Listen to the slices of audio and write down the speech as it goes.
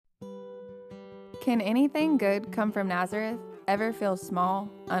Can anything good come from Nazareth? Ever feel small,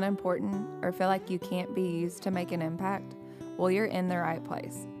 unimportant, or feel like you can't be used to make an impact? Well, you're in the right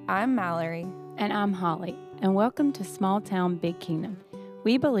place. I'm Mallory. And I'm Holly, and welcome to Small Town Big Kingdom.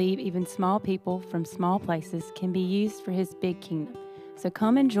 We believe even small people from small places can be used for His big kingdom. So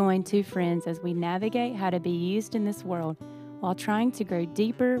come and join two friends as we navigate how to be used in this world while trying to grow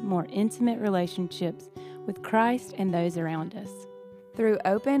deeper, more intimate relationships with Christ and those around us. Through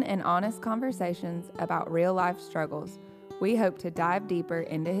open and honest conversations about real-life struggles, we hope to dive deeper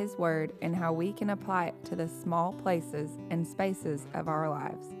into His Word and how we can apply it to the small places and spaces of our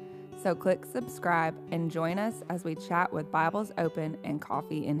lives. So click subscribe and join us as we chat with Bibles open and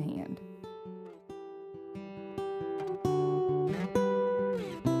coffee in hand.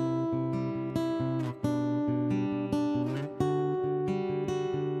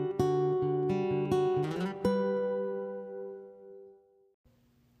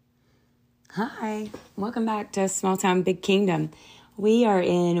 Hi, welcome back to Small Town Big Kingdom. We are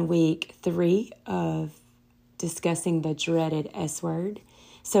in week 3 of discussing the dreaded S word.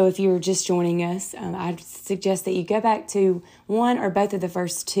 So if you're just joining us, I'd suggest that you go back to one or both of the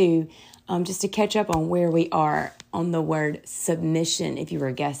first two just to catch up on where we are on the word submission, if you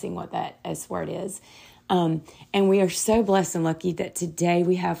were guessing what that S word is. And we are so blessed and lucky that today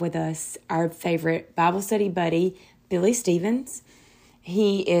we have with us our favorite Bible study buddy, Billy Stevens.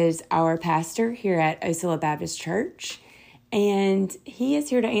 He is our pastor here at Ocilla Baptist Church, and he is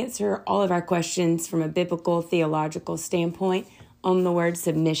here to answer all of our questions from a biblical, theological standpoint on the word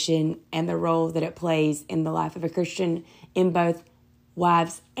submission and the role that it plays in the life of a Christian in both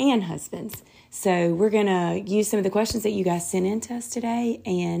wives and husbands. So we're going to use some of the questions that you guys sent in to us today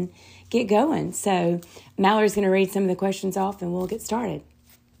and get going. So Mallory's going to read some of the questions off and we'll get started.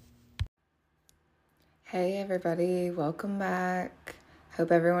 Hey everybody, welcome back. Hope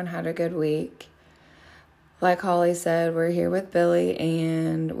everyone had a good week. Like Holly said, we're here with Billy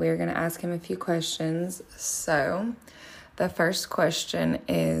and we're going to ask him a few questions. So the first question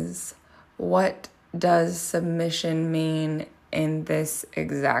is, what does submission mean in this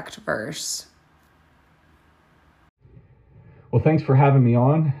exact verse? Well, thanks for having me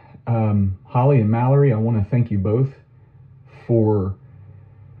on. Holly and Mallory, I want to thank you both for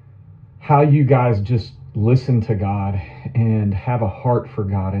how you guys just listen to God and have a heart for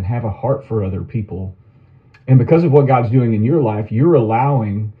God and have a heart for other people. And because of what God's doing in your life, you're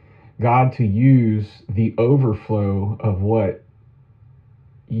allowing God to use the overflow of what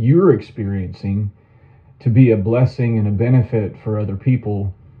you're experiencing to be a blessing and a benefit for other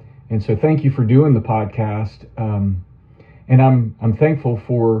people. And so thank you for doing the podcast. And I'm thankful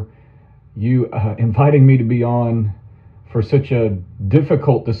for you inviting me to be on for such a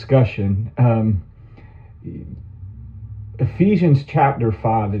difficult discussion. Ephesians chapter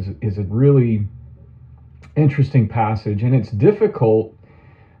 5 is a really interesting passage, and it's difficult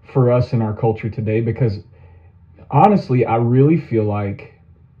for us in our culture today because honestly, I really feel like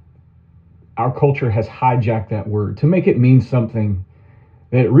our culture has hijacked that word to make it mean something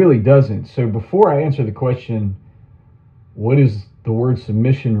that it really doesn't. So before I answer the question, what does the word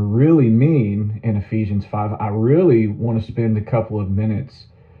submission really mean in Ephesians 5, I really want to spend a couple of minutes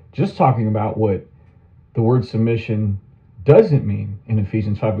just talking about what the word submission doesn't mean in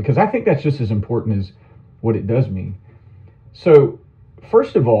Ephesians 5, because I think that's just as important as what it does mean. So,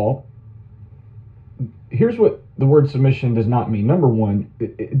 first of all, here's what the word submission does not mean. Number one,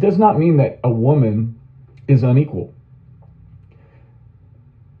 it does not mean that a woman is unequal.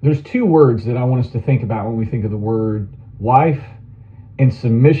 There's two words that I want us to think about when we think of the word wife and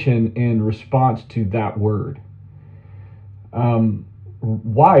submission in response to that word.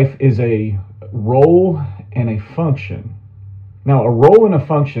 Wife is a role and a function. Now, a role and a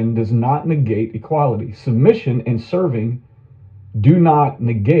function does not negate equality. Submission and serving do not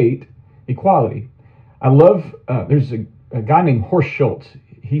negate equality. I love, there's a guy named Horst Schultz.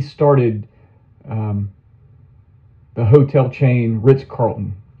 He started the hotel chain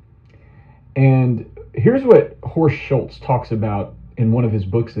Ritz-Carlton. And here's what Horst Schultz talks about in one of his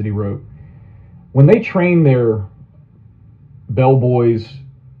books that he wrote. When they train their bellboys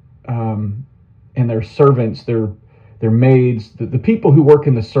and their servants, their maids, the people who work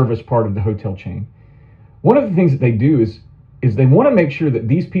in the service part of the hotel chain, one of the things that they do is they want to make sure that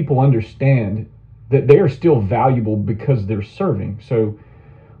these people understand that they are still valuable because they're serving. So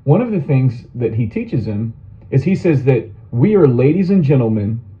one of the things that he teaches them is he says that we are ladies and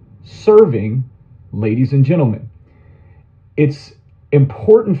gentlemen serving ladies and gentlemen. It's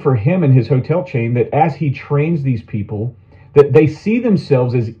important for him and his hotel chain that as he trains these people, that they see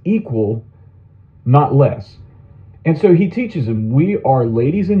themselves as equal, not less. And so he teaches them, we are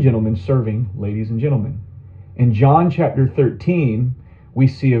ladies and gentlemen serving ladies and gentlemen. In John chapter 13, we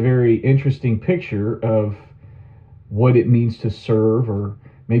see a very interesting picture of what it means to serve, or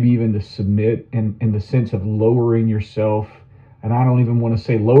maybe even to submit, in the sense of lowering yourself. And I don't even want to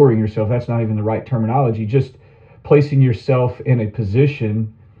say lowering yourself. That's not even the right terminology. Just placing yourself in a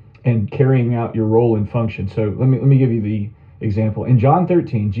position and carrying out your role and function. So let me give you the example. In John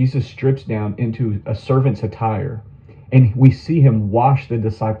 13, Jesus strips down into a servant's attire, and we see him wash the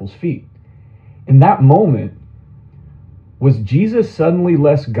disciples' feet. In that moment, was Jesus suddenly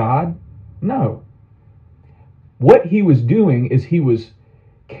less God? No. What he was doing is he was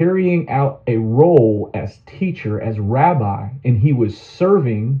carrying out a role as teacher, as rabbi, and he was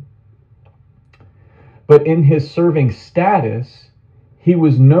serving. But in his serving status, he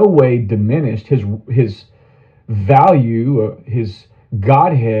was no way diminished. His value, his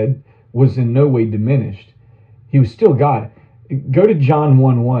Godhead was in no way diminished. He was still God. Go to John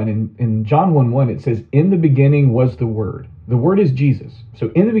 1:1. In John 1:1, it says, in the beginning was the Word. The Word is Jesus.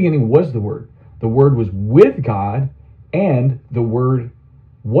 So in the beginning was the Word. The Word was with God, and the Word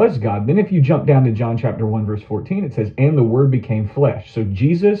was God. Then if you jump down to John chapter 1, verse 14, it says, and the Word became flesh. So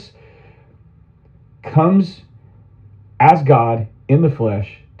Jesus comes as God in the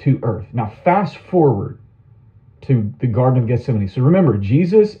flesh to earth. Now fast forward to the Garden of Gethsemane. So remember,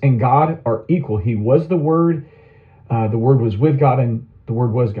 Jesus and God are equal. He was the Word was with God, and the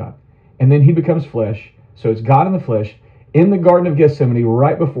Word was God. And then he becomes flesh. So it's God in the flesh in the Garden of Gethsemane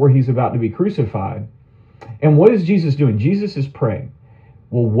right before he's about to be crucified. And what is Jesus doing? Jesus is praying.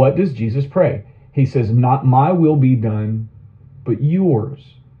 Well, what does Jesus pray? He says, not my will be done, but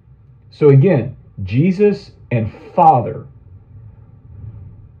yours. So again, Jesus and Father,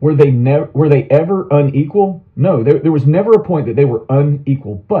 were they ever unequal? No, there was never a point that they were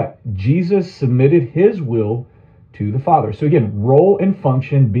unequal, but Jesus submitted his will to the Father. So again, role and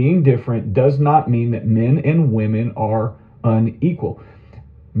function being different does not mean that men and women are unequal.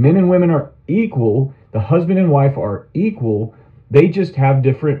 Men and women are equal. The husband and wife are equal. They just have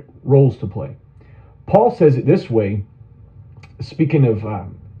different roles to play. Paul says it this way, speaking of,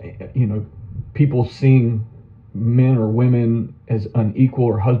 people seeing men or women as unequal,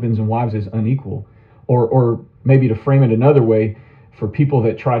 or husbands and wives as unequal, or maybe to frame it another way, for people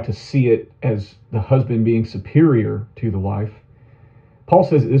that try to see it as the husband being superior to the wife. Paul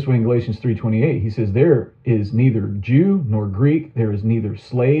says it this way in Galatians 3:28. He says, there is neither Jew nor Greek, there is neither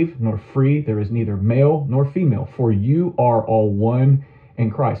slave nor free, there is neither male nor female, for you are all one in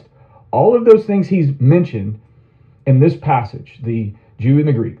Christ. All of those things he's mentioned in this passage, the Jew and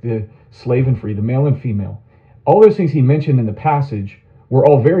the Greek, the slave and free, the male and female, all those things he mentioned in the passage were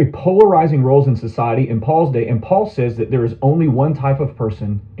all very polarizing roles in society in Paul's day. And Paul says that there is only one type of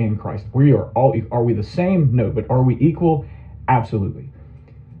person in Christ. Are we the same? No. But are we equal? Absolutely.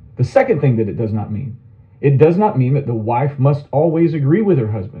 The second thing that it does not mean that the wife must always agree with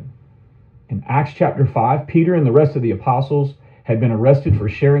her husband. In Acts chapter 5, Peter and the rest of the apostles had been arrested for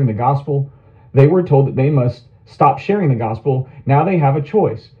sharing the gospel. They were told that they must stop sharing the gospel. Now they have a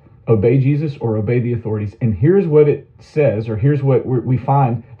choice: obey Jesus or obey the authorities. And here's what it says, or here's what we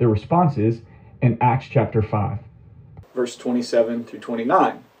find the response is in Acts chapter 5. Verse 27 through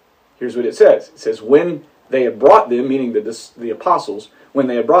 29. Here's what it says. It says, when they had brought them, meaning the apostles, when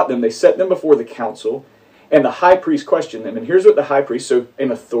they had brought them, they set them before the council, and the high priest questioned them. And here's what the high priest, so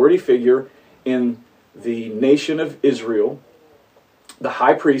an authority figure in the nation of Israel, the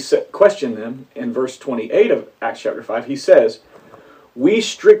high priest questioned them. In verse 28 of Acts chapter 5, he says, we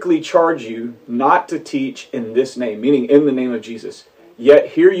strictly charge you not to teach in this name, meaning in the name of Jesus.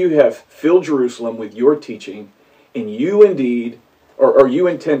 Yet here you have filled Jerusalem with your teaching, and you you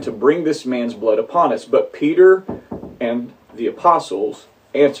intend to bring this man's blood upon us. But Peter and the apostles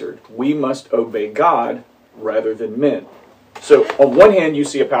answered, we must obey God rather than men. So on one hand, you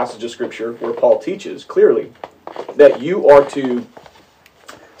see a passage of Scripture where Paul teaches clearly that you are to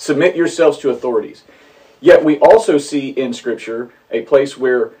submit yourselves to authorities. Yet we also see in Scripture a place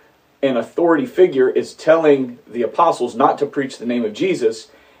where an authority figure is telling the apostles not to preach the name of Jesus,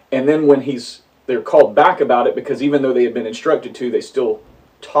 and then when they're called back about it, because even though they had been instructed to, they still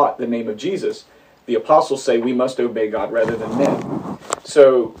taught the name of Jesus, the apostles say we must obey God rather than men.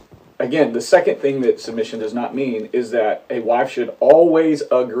 So again, the second thing that submission does not mean is that a wife should always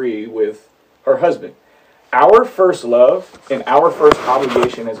agree with her husband. Our first love and our first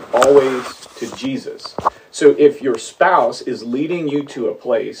obligation is always to Jesus. So if your spouse is leading you to a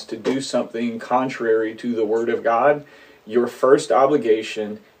place to do something contrary to the Word of God, your first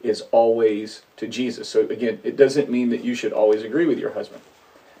obligation is always to Jesus. So again, it doesn't mean that you should always agree with your husband.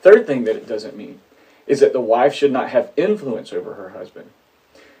 Third thing that it doesn't mean is that the wife should not have influence over her husband.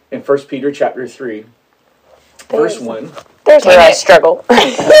 In 1 Peter chapter 3, verse 1. There's where I struggle.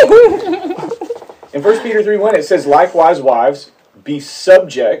 In 1 Peter 3:1, it says, likewise, wives, be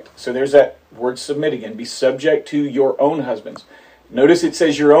subject. So there's that word submit again. Be subject to your own husbands. Notice it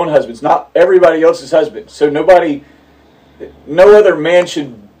says your own husbands, not everybody else's husband. So no other man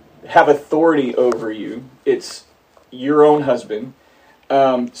should have authority over you. It's your own husband.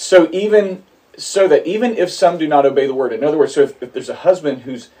 So that even if some do not obey the word, in other words, so if there's a husband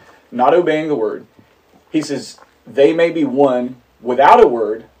who's not obeying the word, he says they may be won without a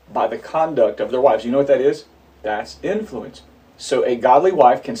word by the conduct of their wives. You know what that is? That's influence. So a godly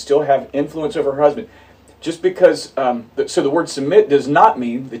wife can still have influence over her husband. Just because, so the word submit does not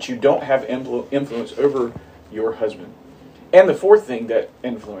mean that you don't have influence over your husband. And the fourth thing that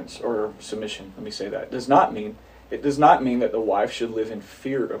influence or submission, let me say that, does not mean that the wife should live in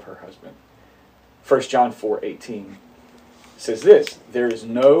fear of her husband. 1 John 4:18 says this, there is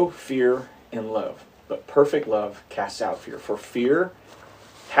no fear in love, but perfect love casts out fear. For fear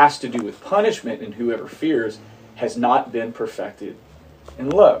has to do with punishment, and whoever fears has not been perfected in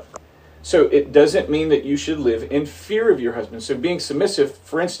love. So it doesn't mean that you should live in fear of your husband. So being submissive,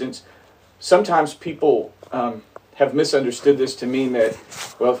 for instance, sometimes people have misunderstood this to mean that,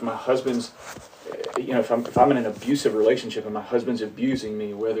 well, if my husband's, if I'm in an abusive relationship and my husband's abusing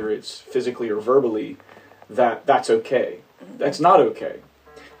me, whether it's physically or verbally, that's okay. That's not okay.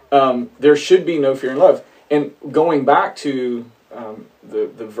 There should be no fear in love. And going back to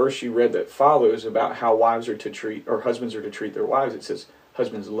the verse you read that follows about how wives are to treat, or husbands are to treat their wives, it says,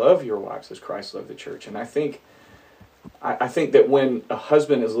 husbands, love your wives as Christ loved the church. And I think that when a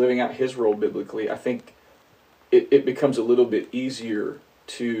husband is living out his role biblically, I think it becomes a little bit easier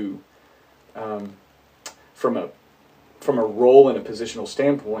to, from a role and a positional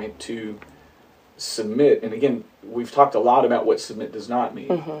standpoint, to submit. And again, we've talked a lot about what submit does not mean.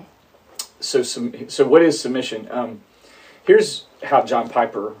 Mm-hmm. So what is submission? Here's how John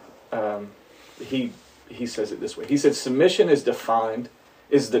Piper, he says it this way. He said, submission is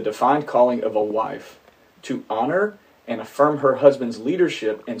the defined calling of a wife to honor and affirm her husband's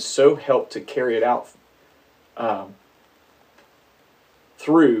leadership and so help to carry it out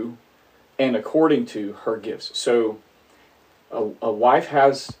through and according to her gifts. So a wife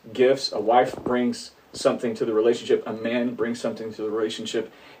has gifts, a wife brings something to the relationship, a man brings something to the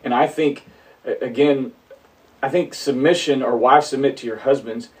relationship. And I think, again, submission, or wives submit to your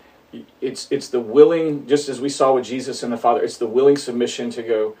husbands, it's the willing, just as we saw with Jesus and the Father, it's the willing submission to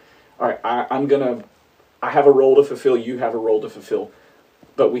go, all right, I have a role to fulfill, you have a role to fulfill.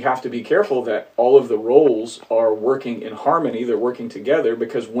 But we have to be careful that all of the roles are working in harmony, they're working together,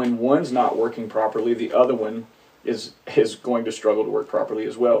 because when one's not working properly, the other one is going to struggle to work properly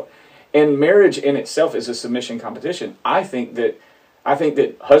as well. And marriage in itself is a submission competition. I think that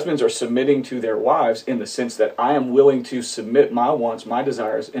husbands are submitting to their wives in the sense that I am willing to submit my wants, my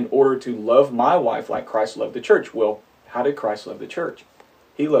desires, in order to love my wife like Christ loved the church. Well, how did Christ love the church?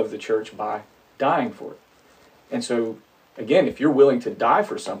 He loved the church by dying for it. And so, again, if you're willing to die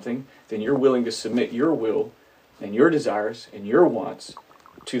for something, then you're willing to submit your will and your desires and your wants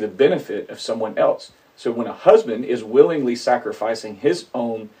to the benefit of someone else. So when a husband is willingly sacrificing his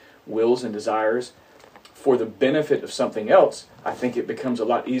own wills and desires for the benefit of something else, I think it becomes a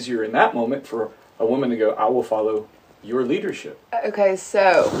lot easier in that moment for a woman to go, I will follow your leadership. Okay,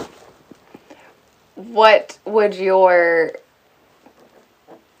 so what would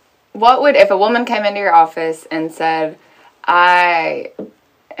if a woman came into your office and said,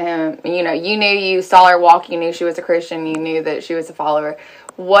 you saw her walk, you knew she was a Christian, you knew that she was a follower,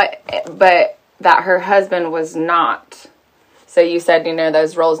 but that her husband was not, so you said,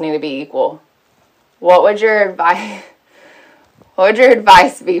 those roles need to be equal. What would your advice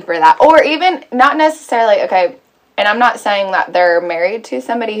be for that? Or even not necessarily, okay, and I'm not saying that they're married to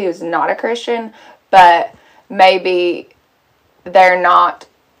somebody who's not a Christian, but maybe they're not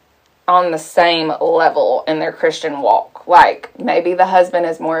on the same level in their Christian walk. Like, maybe the husband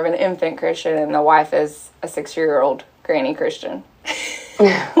is more of an infant Christian and the wife is a 6-year-old granny Christian.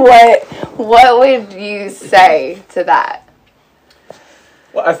 What would you say to that?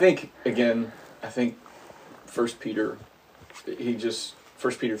 Well, I think 1 Peter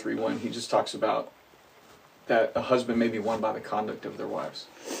 3:1, he just talks about that a husband may be won by the conduct of their wives.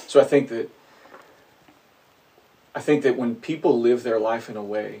 So I think that when people live their life in a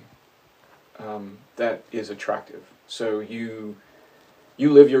way that is attractive, so you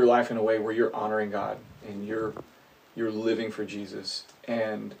live your life in a way where you're honoring God and you're living for Jesus,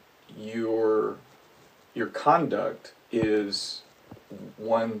 and your conduct is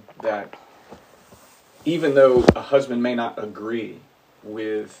one that even though a husband may not agree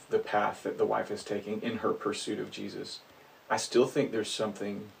with the path that the wife is taking in her pursuit of Jesus, I still think there's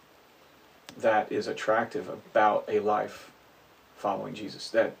something that is attractive about a life following Jesus.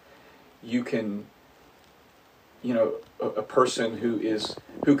 That you can, a person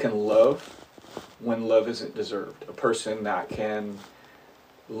who can love when love isn't deserved, a person that can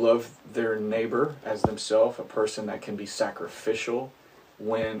love their neighbor as themselves, a person that can be sacrificial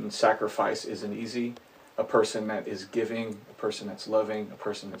when sacrifice isn't easy, a person that is giving, a person that's loving, a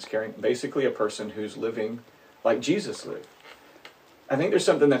person that's caring, basically a person who's living like Jesus lived. I think there's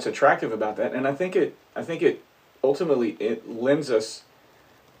something that's attractive about that, and I think it ultimately it lends us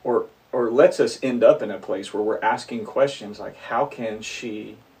or lets us end up in a place where we're asking questions like, how can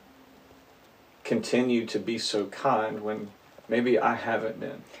she continue to be so kind when maybe I haven't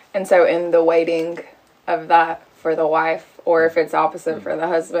been? And so in the waiting of that for the wife, or if it's opposite for the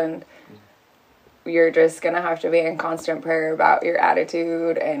husband, you're just going to have to be in constant prayer about your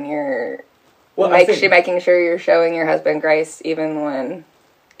attitude and your making sure you're showing your husband grace even when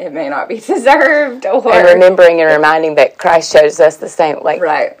it may not be deserved. And remembering and reminding that Christ shows us the same,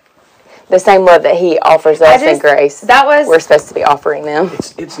 right. The same love that he offers us in grace. We're supposed to be offering them.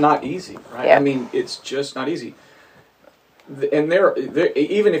 It's not easy, right? Yeah. I mean, it's just not easy. And there,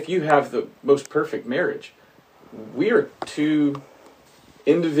 even if you have the most perfect marriage, we are two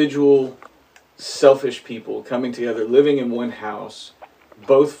individual, selfish people coming together, living in one house,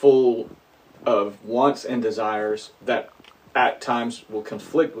 both full of wants and desires that at times will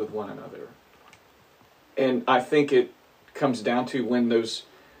conflict with one another. And I think it comes down to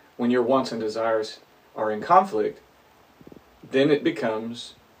when your wants and desires are in conflict, then it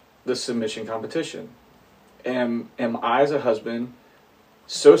becomes the submission competition. Am I as a husband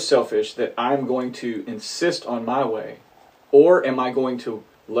so selfish that I'm going to insist on my way? Or am I going to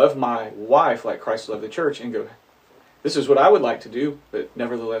love my wife like Christ loved the church and go, this is what I would like to do, but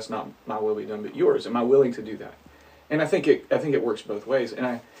nevertheless not my will be done but yours. Am I willing to do that? And I think it works both ways. And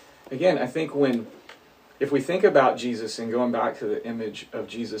I think if we think about Jesus and going back to the image of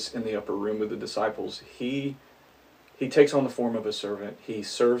Jesus in the upper room with the disciples, he takes on the form of a servant. He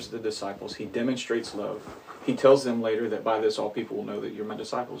serves the disciples. He demonstrates love. He tells them later that by this all people will know that you're my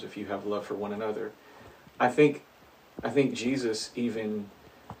disciples if you have love for one another. I think Jesus, even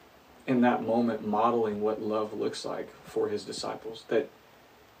in that moment, modeling what love looks like for his disciples, that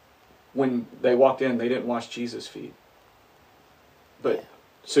when they walked in, they didn't wash Jesus' feet. But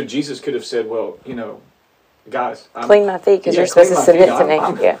so Jesus could have said, well, guys, clean my feet because you're supposed to submit to me.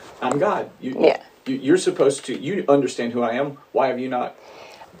 I'm God. You're supposed to. You understand who I am. Why have you not?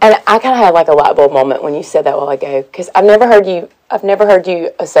 And I kind of had like a light bulb moment when you said that a while ago, because I've never heard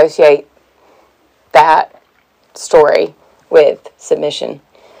you associate that story with submission.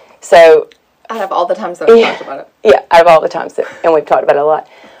 So out of all the times that we've talked about it. Yeah, out of all the times and we've talked about it a lot.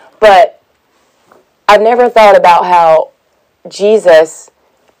 But I've never thought about how Jesus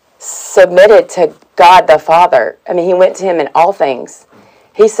submitted to God the Father. I mean, he went to him in all things.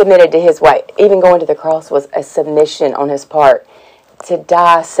 He submitted to his way. Even going to the cross was a submission on his part. To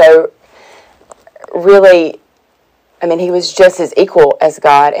die so really, I mean, he was just as equal as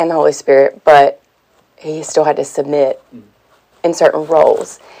God and the Holy Spirit, but he still had to submit in certain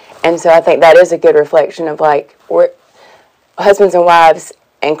roles. And so I think that is a good reflection of husbands and wives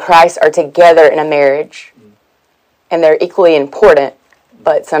and Christ are together in a marriage, and they're equally important,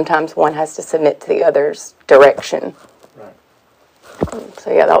 but sometimes one has to submit to the other's direction. Right.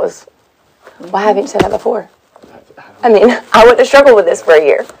 So yeah, that was, why haven't you said that before? I mean, I wouldn't have struggled with this for a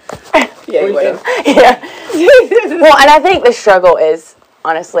year. Yeah, you would have. Yeah. Well, and I think the struggle is,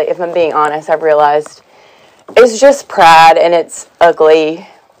 honestly, if I'm being honest, I've realized it's just pride and it's ugly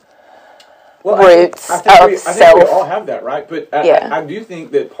roots of self. I think we all have that, right? But I do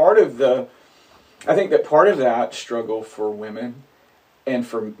think that part of that struggle for women and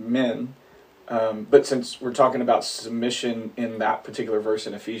for men, but since we're talking about submission in that particular verse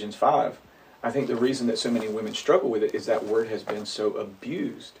in Ephesians 5, I think the reason that so many women struggle with it is that word has been so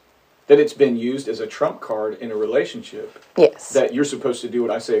abused, that it's been used as a trump card in a relationship. Yes. That you're supposed to do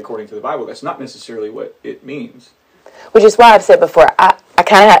what I say according to the Bible. That's not necessarily what it means. Which is why I've said before, I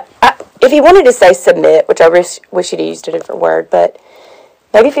kind of, if he wanted to say submit, which I wish he'd used a different word, but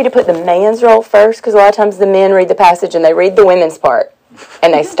maybe if he'd have put the man's role first, because a lot of times the men read the passage and they read the women's part,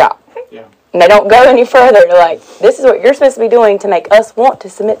 and they stop. Yeah. And they don't go any further. They're like, this is what you're supposed to be doing to make us want to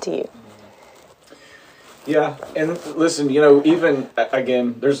submit to you. Yeah, and listen, even,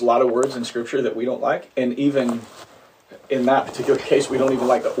 again, there's a lot of words in Scripture that we don't like, and even in that particular case, we don't even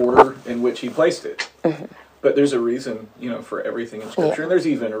like the order in which he placed it. Mm-hmm. But there's a reason, for everything in Scripture, and there's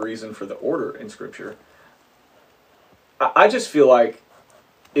even a reason for the order in Scripture. I just feel like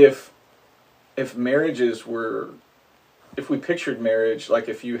if marriages were, if we pictured marriage, like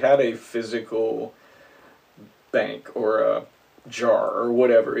if you had a physical bank or a jar or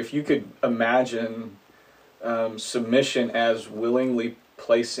whatever, if you could imagine submission as willingly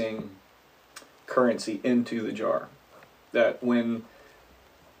placing currency into the jar, that when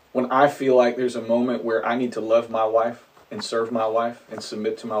I feel like there's a moment where I need to love my wife and serve my wife and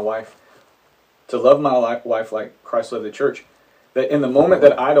submit to my wife, to love my wife like Christ loved the church, that in the moment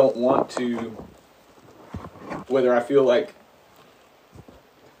that I don't want to, whether I feel like,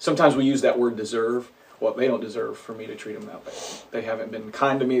 sometimes we use that word deserve. Well, they don't deserve for me to treat them that way. They haven't been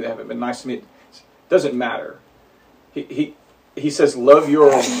kind to me. They haven't been nice to me. It doesn't matter. He says, love your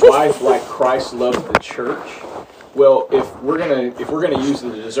wife like Christ loved the church. Well, if we're gonna use the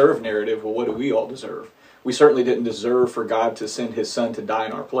deserve narrative, well, what do we all deserve? We certainly didn't deserve for God to send His Son to die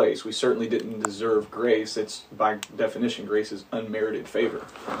in our place. We certainly didn't deserve grace. It's, by definition, grace is unmerited favor.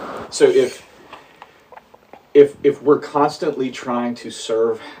 So if we're constantly trying to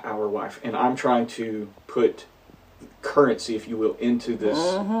serve our wife, and I'm trying to put currency, if you will, into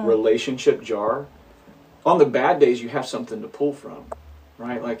this relationship jar, on the bad days you have something to pull from,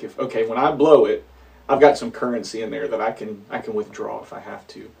 right? Like when I blow it, I've got some currency in there that I can withdraw if I have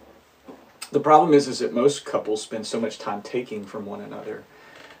to. The problem is that most couples spend so much time taking from one another.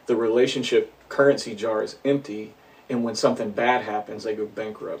 The relationship currency jar is empty, and when something bad happens, they go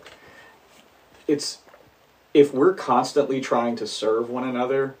bankrupt. If we're constantly trying to serve one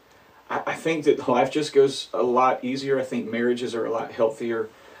another, I think that life just goes a lot easier. I think marriages are a lot healthier.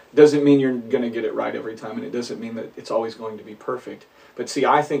 Doesn't mean you're going to get it right every time, and it doesn't mean that it's always going to be perfect. But see,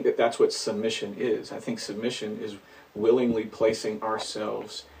 I think that that's what submission is. I think submission is willingly placing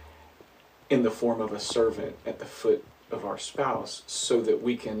ourselves in the form of a servant at the foot of our spouse so that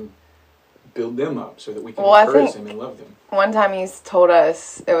we can build them up, so that we can encourage them and love them. One time you told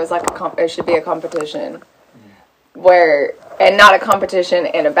us it was like it should be a competition where, and not a competition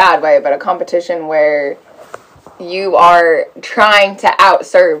in a bad way, but a competition where you are trying to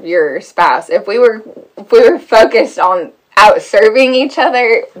outserve your spouse. If we were focused on outserving each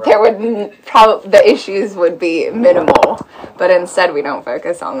other, right, there would the issues would be minimal. But instead, we don't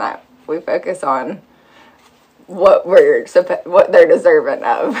focus on that. We focus on what they're deserving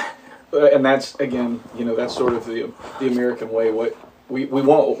of. And that's, again, that's sort of the American way. What we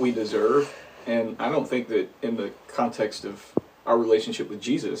want what we deserve, and I don't think that in the context of our relationship with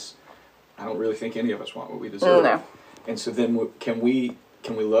Jesus, I don't really think any of us want what we deserve. No. And so then can we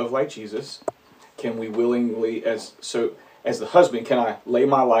love like Jesus? Can we willingly, as the husband, can I lay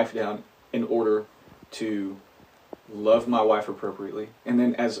my life down in order to love my wife appropriately? And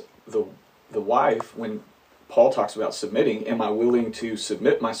then as the wife, when Paul talks about submitting, am I willing to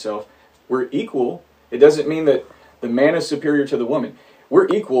submit myself? We're equal. It doesn't mean that the man is superior to the woman. We're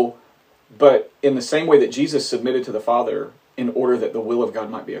equal, but in the same way that Jesus submitted to the Father in order that the will of God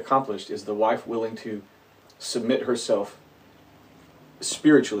might be accomplished, is the wife willing to submit herself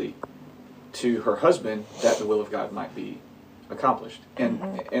spiritually to her husband that the will of God might be accomplished.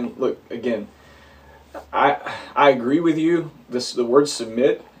 And look, again, I agree with you. The word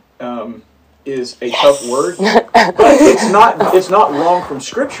submit is a tough word, but it's not wrong from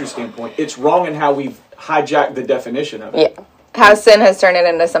Scripture standpoint. It's wrong in how we've hijacked the definition of it. Yeah, how sin has turned it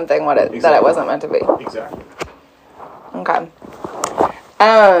into something that it wasn't meant to be. Exactly. Okay.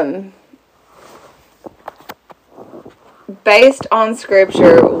 Based on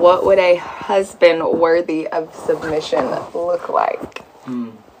Scripture, what would a husband worthy of submission look like?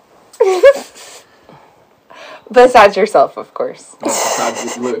 Besides yourself, of course.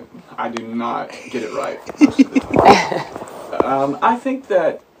 I do not get it right. I think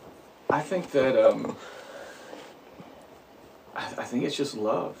it's just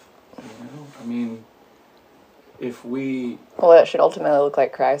love. I mean, if we... Well, it should ultimately look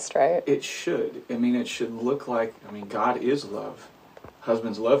like Christ, right? It should. I mean, it should look like... God is love.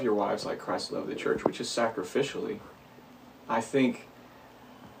 Husbands, love your wives like Christ loved the church, which is sacrificially. I think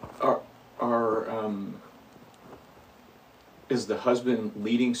is the husband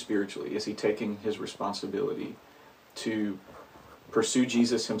leading spiritually? Is he taking his responsibility to pursue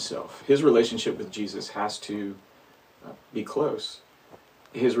Jesus himself? His relationship with Jesus has to be close.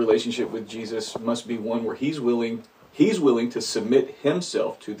 His relationship with Jesus must be one where he's willing to submit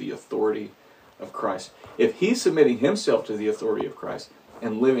himself to the authority of Christ. If he's submitting himself to the authority of Christ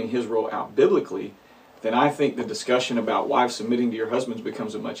and living his role out biblically, then I think the discussion about wives submitting to your husbands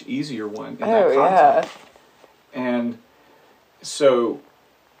becomes a much easier one in that context. Yeah. And so,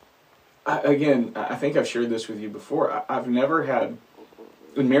 I think I've shared this with you before. I've never had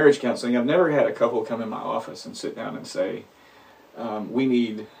in marriage counseling, I've never had a couple come in my office and sit down and say, we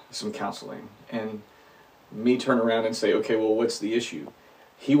need some counseling. And me turn around and say, okay, well, what's the issue?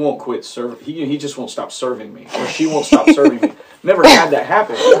 He won't quit serving. He just won't stop serving me, or she won't stop serving me. Never had that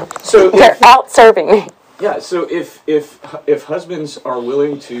happen. So they're out serving me. Yeah. So if husbands are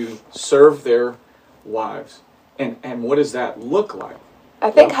willing to serve their wives, and what does that look like? I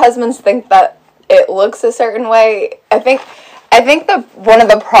think husbands think that it looks a certain way. I think one of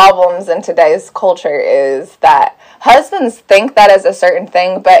the problems in today's culture is that husbands think that is a certain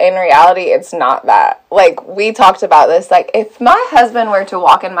thing, but in reality, it's not that. Like, we talked about this. Like, if my husband were to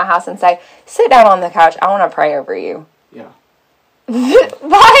walk in my house and say, sit down on the couch, I want to pray over you. Yeah.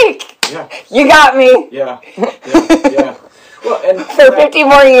 Like, yeah. You got me. Yeah. Yeah. Well, and for 50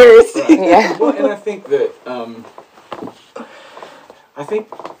 more years. Right. Yeah. Well, and I think that,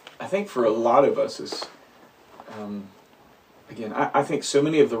 I think for a lot of us is, again, I think so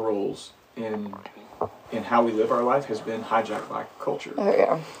many of the roles in how we live our life has been hijacked by culture. Oh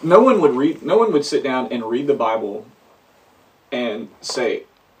yeah. No one would sit down and read the Bible and say,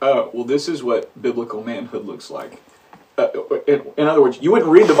 "Oh, well, this is what biblical manhood looks like." In other words, you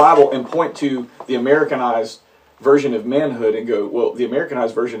wouldn't read the Bible and point to the Americanized version of manhood and go, "Well, the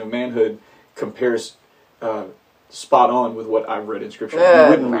Americanized version of manhood compares spot on with what I've read in Scripture." You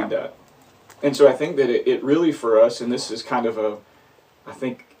wouldn't read that. And so I think that it really for us, and this is kind of I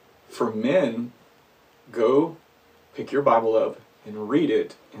think for men, go pick your Bible up and read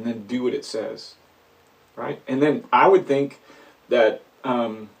it and then do what it says, right? And then I would think that, I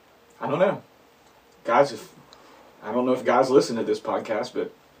don't know, guys, I don't know if guys listen to this podcast,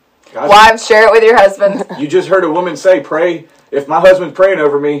 but guys, wives, share it with your husband. You just heard a woman say, pray, if my husband's praying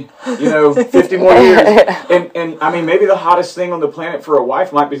over me, 50 more years. And I mean, maybe the hottest thing on the planet for a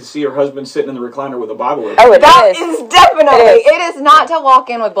wife might be to see her husband sitting in the recliner with a Bible open. Oh, that is definitely. It is not to walk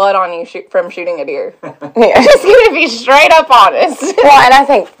in with blood on you from shooting a deer. Yeah. Just gonna be straight up honest. Well, and I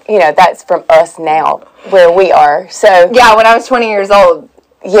think, that's from us now, where we are. So yeah, when I was 20 years old.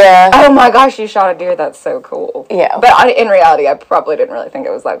 Yeah. Oh my gosh, you shot a deer. That's so cool. Yeah. But in reality, I probably didn't really think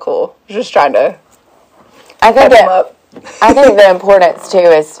it was that cool. Just trying to I think him up. I think the importance, too,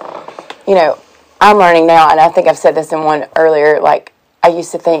 is, I'm learning now, and I think I've said this in one earlier, like, I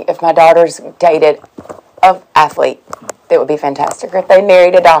used to think if my daughters dated an athlete, that would be fantastic, or if they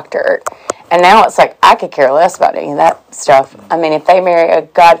married a doctor. And now it's like, I could care less about any of that stuff. I mean, if they marry a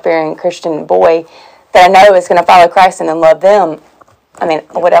God-fearing Christian boy that I know is going to follow Christ and then love them, I mean,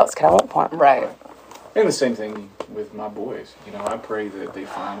 what else could I want for them? Right. And the same thing with my boys. I pray that they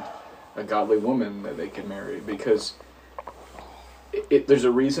find a godly woman that they can marry, because there's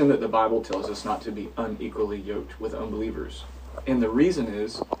a reason that the Bible tells us not to be unequally yoked with unbelievers. And the reason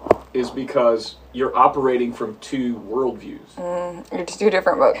is because you're operating from two worldviews. You're two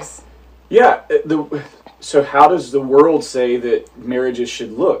different books. Yeah. So how does the world say that marriages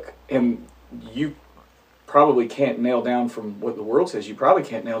should look? And you probably can't nail down from what the world says. You probably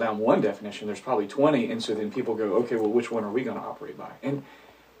can't nail down one definition. There's probably 20. And so then people go, okay, well, which one are we going to operate by? And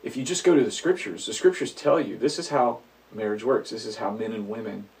if you just go to the scriptures tell you this is how marriage works. This is how men and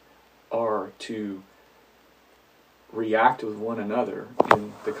women are to react with one another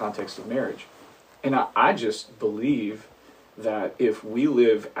in the context of marriage. And I just believe that if we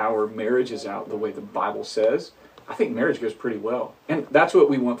live our marriages out the way the Bible says, I think marriage goes pretty well. And that's what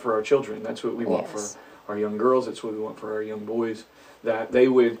we want for our children. That's what we want for our young girls. That's what we want for our young boys, that they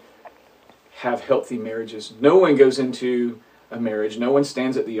would have healthy marriages. No one goes into a marriage, no one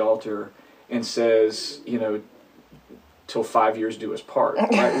stands at the altar and says, till 5 years do us part.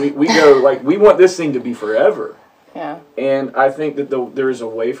 Right? We go, like, we want this thing to be forever. Yeah. And I think that there is a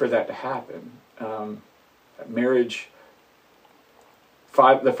way for that to happen. Marriage,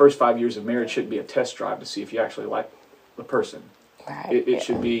 the first 5 years of marriage should be a test drive to see if you actually like the person. Right. It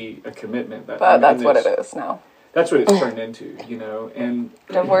should be a commitment. But that's what it is now. That's what it's turned into, and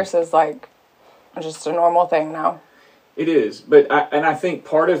divorce is like just a normal thing now. It is, but I think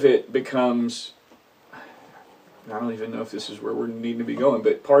part of it becomes, I don't even know if this is where we need to be going,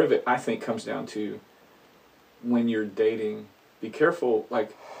 but part of it I think comes down to when you're dating, be careful,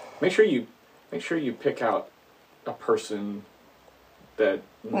 like make sure you pick out a person that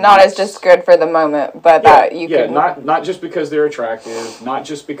not as just good for the moment, but that you can not just because they're attractive, not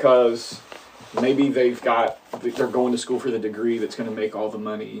just because maybe they're going to school for the degree that's going to make all the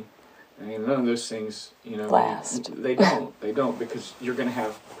money. I mean, none of those things, last. They don't, because you're going to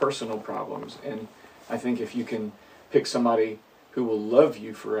have personal problems. And I think if you can pick somebody who will love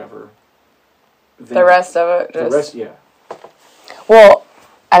you forever, then the rest of it, yeah. Well,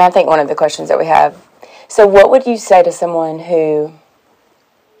 and I think one of the questions that we have, so what would you say to someone who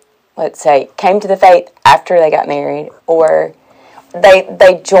let's say, came to the faith after they got married, or they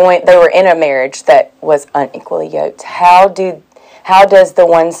were in a marriage that was unequally yoked. How does the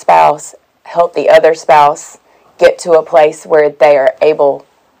one spouse help the other spouse get to a place where they are able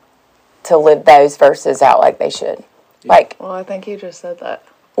to live those verses out like they should? Like, well, I think you just said that.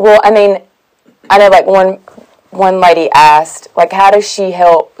 Well, I mean, I know, like, one lady asked, like, how does she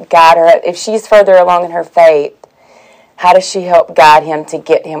help guide her? If she's further along in her faith, how does she help guide him to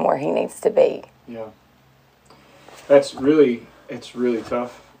get him where he needs to be? Yeah. It's really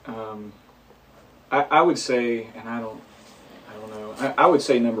tough. I would say, and I don't know, I would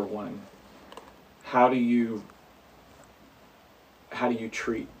say number one, how do you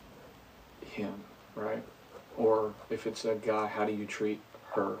treat him, right? Or if it's a guy, how do you treat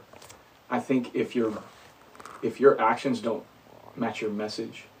her? I think if your actions don't match your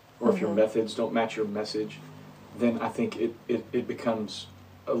message, or if your methods don't match your message, then I think it becomes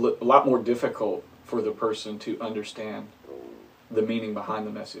a lot more difficult for the person to understand the meaning behind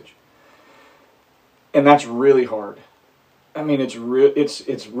the message. And that's really hard. I mean, it's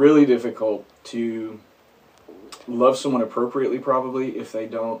really difficult to love someone appropriately, probably, if they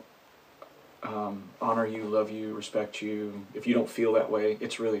don't honor you, love you, respect you. If you don't feel that way,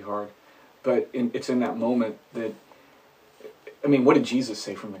 it's really hard. But it's in that moment that, I mean, what did Jesus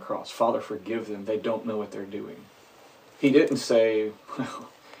say from the cross? Father, forgive them. They don't know what they're doing. He didn't say, well,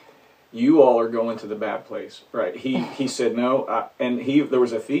 you all are going to the bad place, right? He said no, there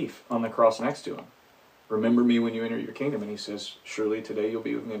was a thief on the cross next to him. Remember me when you enter your kingdom. And he says, surely today you'll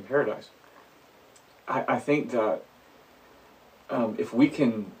be with me in paradise. I think that if we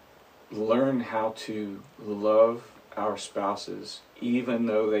can learn how to love our spouses, even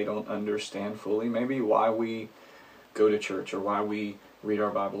though they don't understand fully, maybe why we go to church, or why we read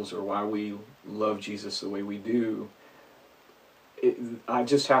our Bibles, or why we love Jesus the way we do, I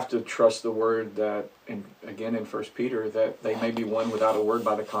just have to trust the word that, and again in 1 Peter, that they may be won without a word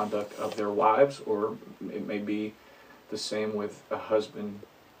by the conduct of their wives, or it may be the same with a husband.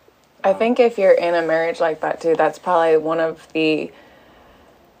 I think if you're in a marriage like that too, that's probably one of the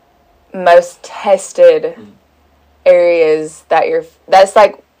most tested areas that's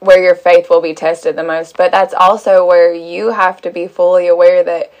like where your faith will be tested the most. But that's also where you have to be fully aware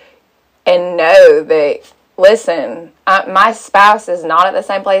that, and know that, listen, my spouse is not at the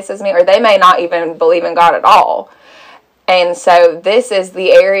same place as me, or they may not even believe in God at all. And so this is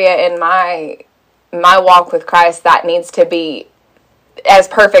the area in my walk with Christ that needs to be as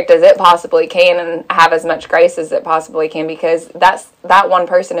perfect as it possibly can, and have as much grace as it possibly can, because that one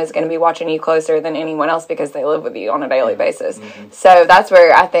person is going to be watching you closer than anyone else, because they live with you on a daily basis. So that's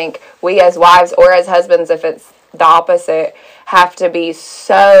where I think we as wives, or as husbands, if it's the opposite, have to be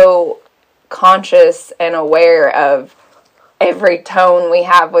so conscious and aware of every tone we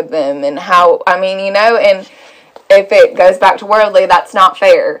have with them, and how, I mean, and if it goes back to worldly, that's not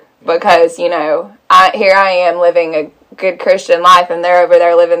fair, because, here I am living a good Christian life, and they're over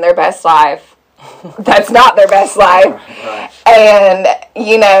there living their best life. That's not their best life. Right. And,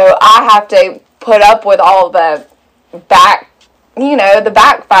 I have to put up with all the the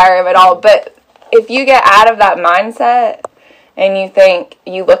backfire of it all. But if you get out of that mindset, and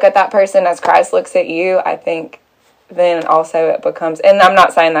you look at that person as Christ looks at you, I think then also it becomes, and I'm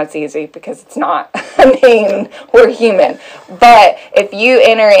not saying that's easy, because it's not. I mean, we're human. But if you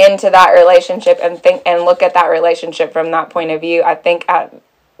enter into that relationship and look at that relationship from that point of view, I think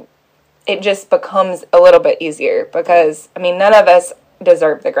it just becomes a little bit easier, because, I mean, none of us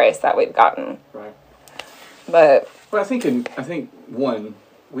deserve the grace that we've gotten. Right. But I think one,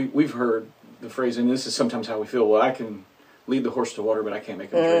 we've heard the phrase, and this is sometimes how we feel, well, I can lead the horse to water, but I can't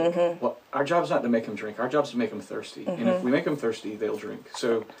make him drink. Well, our job's not to make him drink. Our job's to make him thirsty. And if we make them thirsty, they'll drink.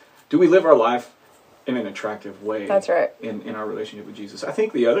 So do we live our life in an attractive way? That's right. In our relationship with Jesus? I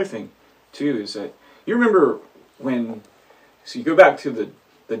think the other thing, too, is that you remember so you go back to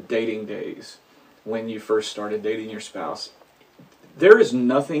the dating days, when you first started dating your spouse, there is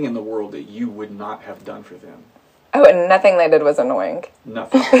nothing in the world that you would not have done for them. Oh, and nothing they did was annoying.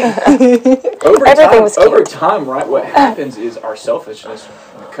 Nothing. Over time, right, what happens is our selfishness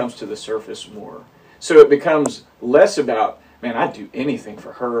comes to the surface more. So it becomes less about, man, I'd do anything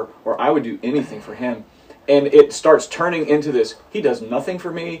for her, or I would do anything for him. And it starts turning into this, he does nothing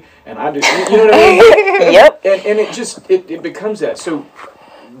for me, and I do, you know what I mean? Yep. And it becomes that. So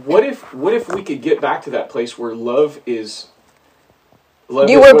what if we could get back to that place where love is...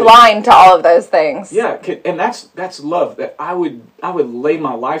 You were blind to all of those things. Yeah, and that's love. That I would lay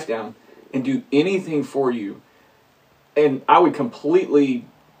my life down and do anything for you, and I would completely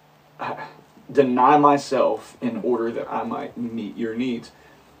deny myself in order that I might meet your needs.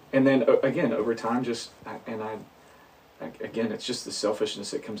 And then again, over time, again, it's just the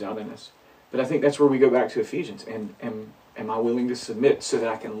selfishness that comes out in us. But I think that's where we go back to Ephesians. And am I willing to submit so that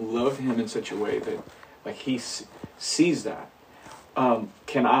I can love him in such a way that, like, he sees that?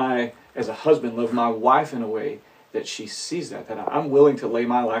 Can I, as a husband, love my wife in a way that she sees that I'm willing to lay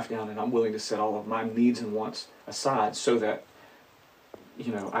my life down and I'm willing to set all of my needs and wants aside so that,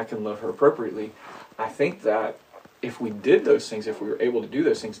 I can love her appropriately? I think that if we did those things, if we were able to do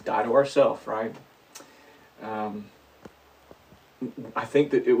those things, die to ourselves, right? I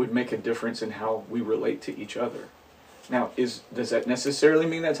think that it would make a difference in how we relate to each other. Now, does that necessarily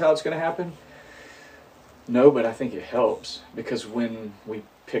mean that's how it's going to happen? No, but I think it helps, because when we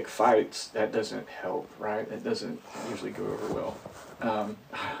pick fights, that doesn't help, right? That doesn't usually go over well.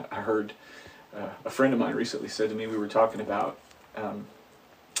 I heard a friend of mine recently said to me, we were talking about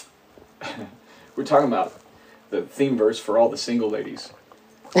the theme verse for all the single ladies.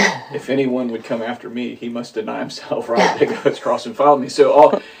 If anyone would come after me, he must deny himself, right? Pick up his cross and follow me.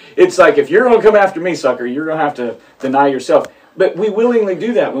 So it's like, if you're going to come after me, sucker, you're going to have to deny yourself. But we willingly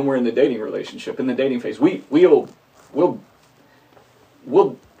do that when we're in the dating relationship, in the dating phase. We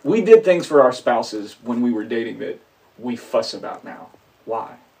did things for our spouses when we were dating that we fuss about now.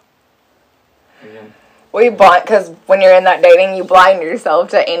 Why? Again. Because when you're in that dating, you blind yourself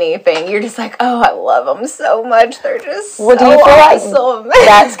to anything. You're just like, oh, I love them so much. They're just so do you feel awesome. Like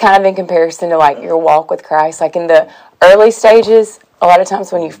that's kind of in comparison to like your walk with Christ? Like in the early stages, a lot of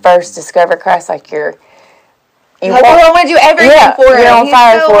times when you first discover Christ, like you're like, I want to do everything for him. You're on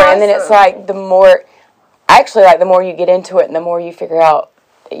fire for awesome. it. And then it's like the more you get into it and the more you figure out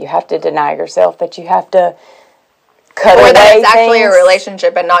that you have to deny yourself, that you have to cut away that it's actually things. A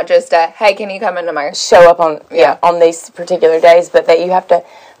relationship and not just a, hey, can you come into my... Show up on these particular days, but that you have to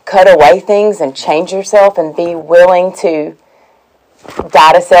cut away things and change yourself and be willing to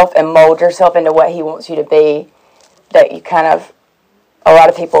die to self and mold yourself into what he wants you to be. That you a lot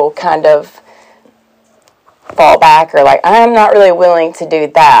of people kind of fall back or like, I'm not really willing to do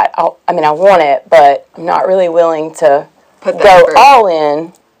that. I want it, but I'm not really willing to go all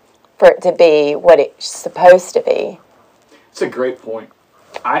in for it to be what it's supposed to be. It's a great point.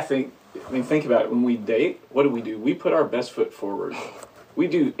 Think about it. When we date, what do? We put our best foot forward. We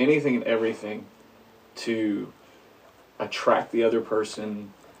do anything and everything to attract the other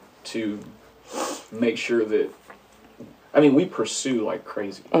person, to make sure that, we pursue like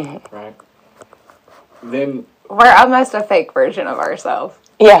crazy, right? Then we're almost a fake version of ourselves.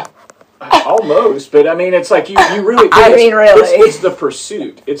 Yeah. Almost, but it's like you really... really. It's the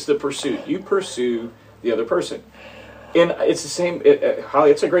pursuit. It's the pursuit. You pursue the other person. And it's the same...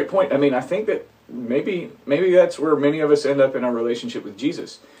 Holly, it's a great point. I think that maybe that's where many of us end up in our relationship with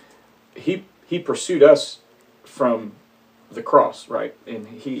Jesus. He pursued us from the cross, right? And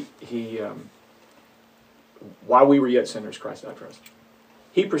he while we were yet sinners, Christ died for us.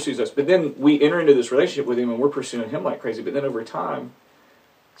 He pursues us. But then we enter into this relationship with him and we're pursuing him like crazy. But then over time,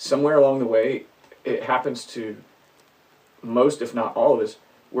 somewhere along the way, it happens to most, if not all of us,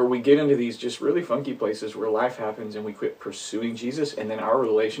 where we get into these just really funky places where life happens and we quit pursuing Jesus, and then our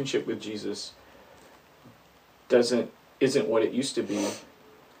relationship with Jesus isn't what it used to be.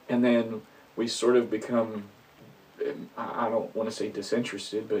 And then we sort of become, I don't want to say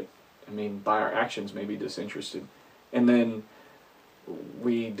disinterested, but by our actions maybe disinterested. And then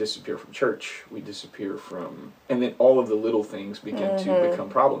we disappear from church, and then all of the little things begin to become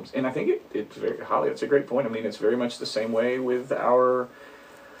problems. And I think it's very, Holly, it's a great point. It's very much the same way with our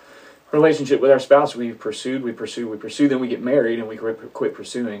relationship with our spouse. We pursue, then we get married and we quit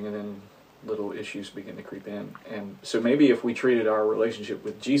pursuing, and then little issues begin to creep in. And so maybe if we treated our relationship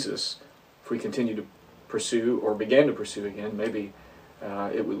with Jesus, if we continue to pursue or began to pursue again, maybe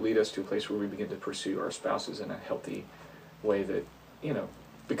it would lead us to a place where we begin to pursue our spouses in a healthy way that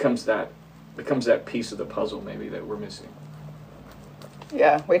becomes that piece of the puzzle maybe that we're missing.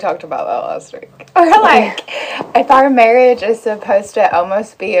 Yeah, we talked about that last week. Or like, if our marriage is supposed to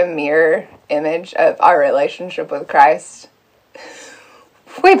almost be a mirror image of our relationship with Christ,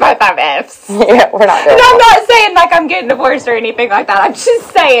 we both have F's. Yeah, we're not doing I'm not saying like I'm getting divorced or anything like that. I'm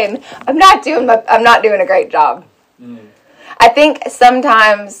just saying I'm not doing a great job. I think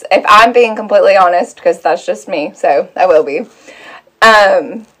sometimes, if I'm being completely honest, because that's just me, so I will be,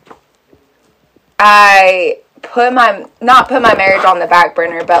 I not put my marriage on the back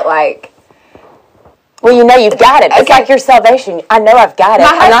burner, but like... Well, you've got it. It's like your salvation. I know I've got it.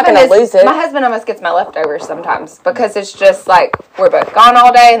 I'm not going to lose it. My husband almost gets my leftovers sometimes, because it's just like, we're both gone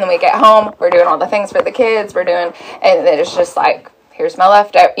all day, and then we get home, we're doing all the things for the kids, and then it's just like, here's my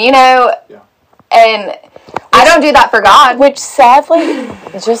leftover, Yeah. And I don't do that for God. Which sadly,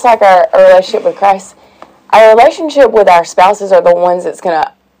 just like our relationship with Christ, our relationship with our spouses are the ones that's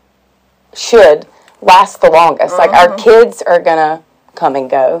should last the longest. Like, our kids are going to come and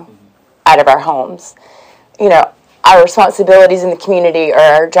go out of our homes. You know, our responsibilities in the community or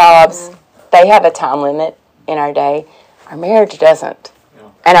our jobs, they have a time limit in our day. Our marriage doesn't. Yeah.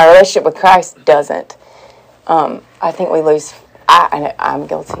 And our relationship with Christ doesn't. I think we lose... I'm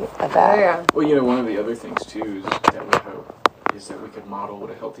guilty of that. Yeah. Well, you know, one of the other things, too, is that we hope is that we could model what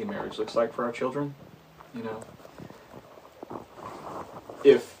a healthy marriage looks like for our children. You know?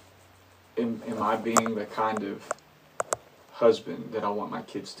 Am I being the kind of husband that I want my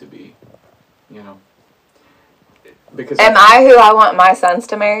kids to be? You know? Because am I who I want my sons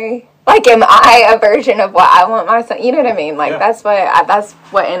to marry? Like, am I a version of what I want my son? You know what I mean? Like, that's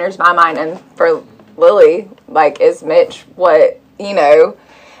what enters my mind. And for Lily, like, is Mitch what, you know,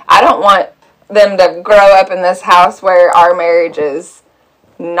 I don't want them to grow up in this house where our marriage is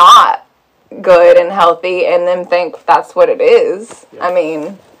not good and healthy and then think that's what it is. Yeah. I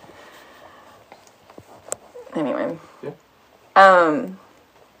mean, anyway. Yeah.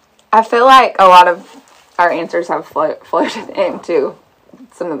 I feel like a lot of our answers have floated into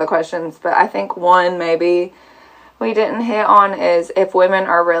some of the questions, but I think one maybe we didn't hit on is, if women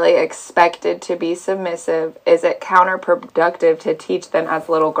are really expected to be submissive, is it counterproductive to teach them as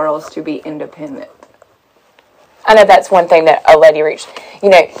little girls to be independent? I know that's one thing that a lady reached. You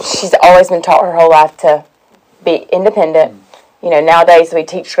know, she's always been taught her whole life to be independent. You know, nowadays we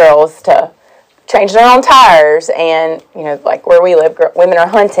teach girls to change their own tires, and, you know, like where we live, women are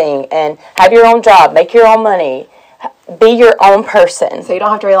hunting, and have your own job, make your own money, be your own person. So you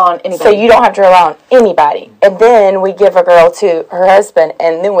don't have to rely on anybody. So you don't have to rely on anybody. And then we give a girl to her husband,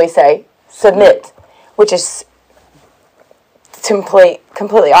 and then we say, submit, which is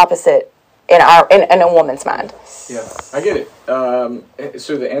completely opposite in a woman's mind. Yeah, I get it.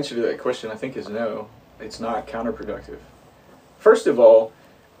 So the answer to that question, I think, is no. It's not counterproductive. First of all,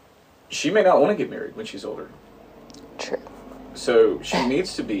 she may not want to get married when she's older. True. So she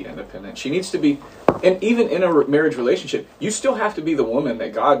needs to be independent. She needs to be, and even in a marriage relationship, you still have to be the woman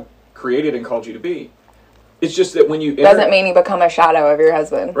that God created and called you to be. It's just that when you doesn't mean you become a shadow of your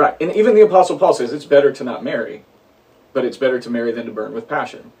husband. Right. And even the Apostle Paul says it's better to not marry, but it's better to marry than to burn with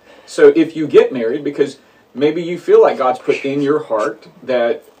passion. So if you get married because maybe you feel like God's put in your heart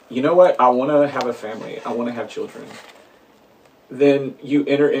that, you know what, I want to have a family, I want to have children, then you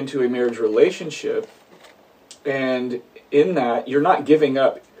enter into a marriage relationship, and in that, you're not giving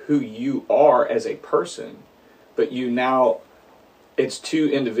up who you are as a person, but it's two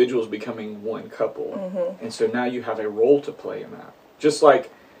individuals becoming one couple. Mm-hmm. And so now you have a role to play in that. Just like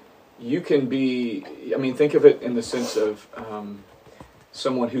you can be, I mean, think of it in the sense of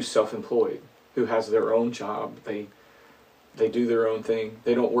someone who's self-employed, who has their own job, they do their own thing,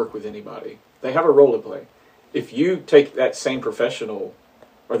 they don't work with anybody. They have a role to play. If you take that same professional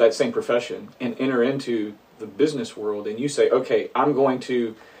or that same profession and enter into the business world and you say, okay, I'm going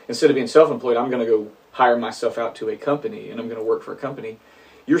to, instead of being self-employed, I'm going to go hire myself out to a company and I'm going to work for a company,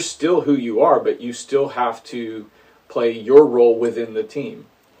 you're still who you are, but you still have to play your role within the team.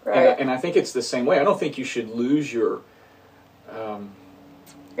 Right. And I think it's the same way. I don't think you should lose your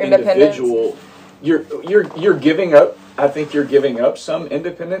individual. You're giving up. I think you're giving up some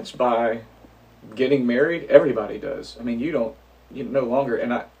independence by getting married. Everybody does. I mean, you no longer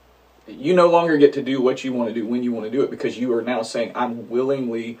get to do what you want to do when you want to do it, because you are now saying, I'm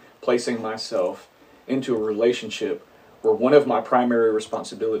willingly placing myself into a relationship where one of my primary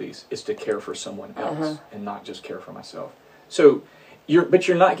responsibilities is to care for someone else and not just care for myself. So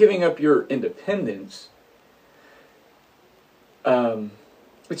you're not giving up your independence.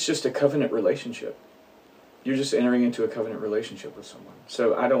 It's just a covenant relationship. You're just entering into a covenant relationship with someone.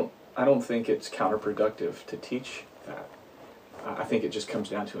 So I don't think it's counterproductive to teach that. I think it just comes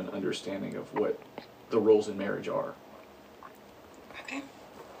down to an understanding of what the roles in marriage are. Okay.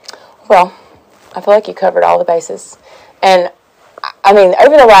 Well, I feel like you covered all the bases. And, I mean,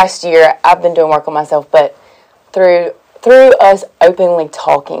 over the last year, I've been doing work on myself, but through us openly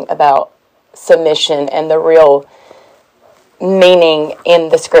talking about submission and the real meaning in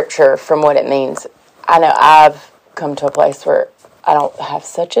the scripture from what it means, I know I've come to a place where I don't have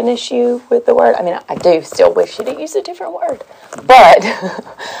such an issue with the word. I mean, I do still wish you to use a different word, but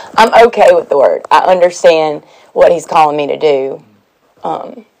I'm okay with the word. I understand what he's calling me to do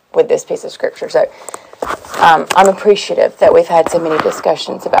with this piece of scripture. So I'm appreciative that we've had so many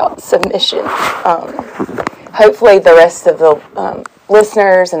discussions about submission. Hopefully the rest of the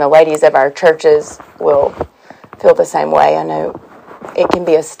listeners and the ladies of our churches will feel the same way. I know it can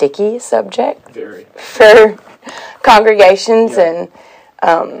be a sticky subject for congregations, and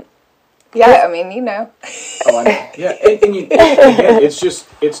Yeah, I mean, you know. Oh, I know. Yeah, and again,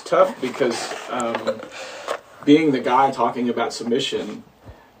 it's tough because being the guy talking about submission,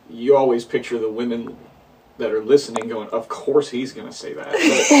 you always picture the women that are listening going, of course he's going to say that.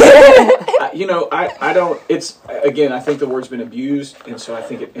 But, I don't, it's, again, I think the word's been abused, and so I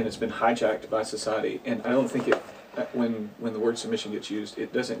think it's been hijacked by society, and I don't think when the word submission gets used,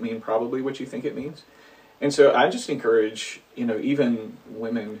 it doesn't mean probably what you think it means. And so I just encourage, even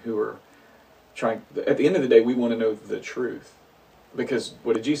women who are trying, at the end of the day, we want to know the truth. Because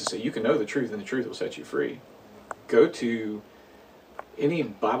what did Jesus say? You can know the truth, and the truth will set you free. Go to any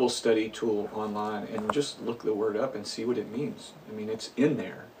Bible study tool online and just look the word up and see what it means. I mean, it's in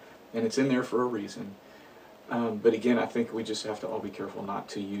there, and it's in there for a reason. But again, I think we just have to all be careful not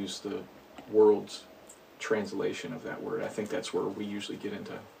to use the world's translation of that word. I think that's where we usually get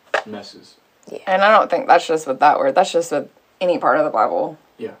into messes. Yeah. And I don't think that's just with that word. That's just with any part of the Bible.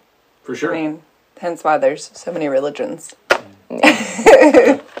 Yeah, for sure. I mean, hence why there's so many religions.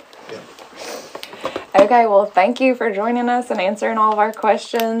 Okay, well, thank you for joining us and answering all of our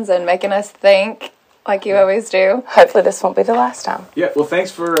questions and making us think like you always do. Hopefully this won't be the last time. Yeah, well,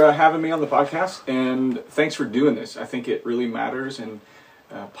 thanks for having me on the podcast, and thanks for doing this. I think it really matters, and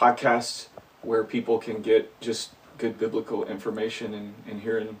podcasts where people can get just good biblical information and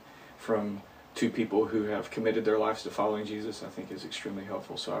hearing from two people who have committed their lives to following Jesus, I think is extremely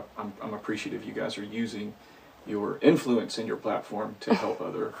helpful. So I'm appreciative you guys are using your influence in your platform to help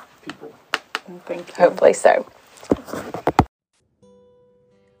other people. Thank you. Hopefully so.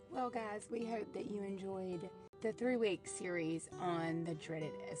 Well, guys, we hope that you enjoyed the 3-week series on the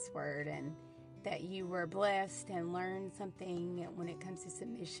dreaded S word, and that you were blessed and learned something when it comes to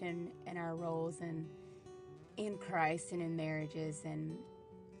submission and our roles in Christ and in marriages. And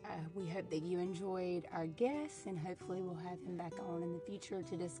we hope that you enjoyed our guest, and hopefully we'll have him back on in the future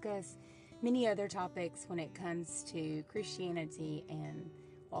to discuss many other topics when it comes to Christianity and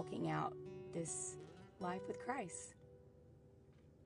walking out this life with Christ.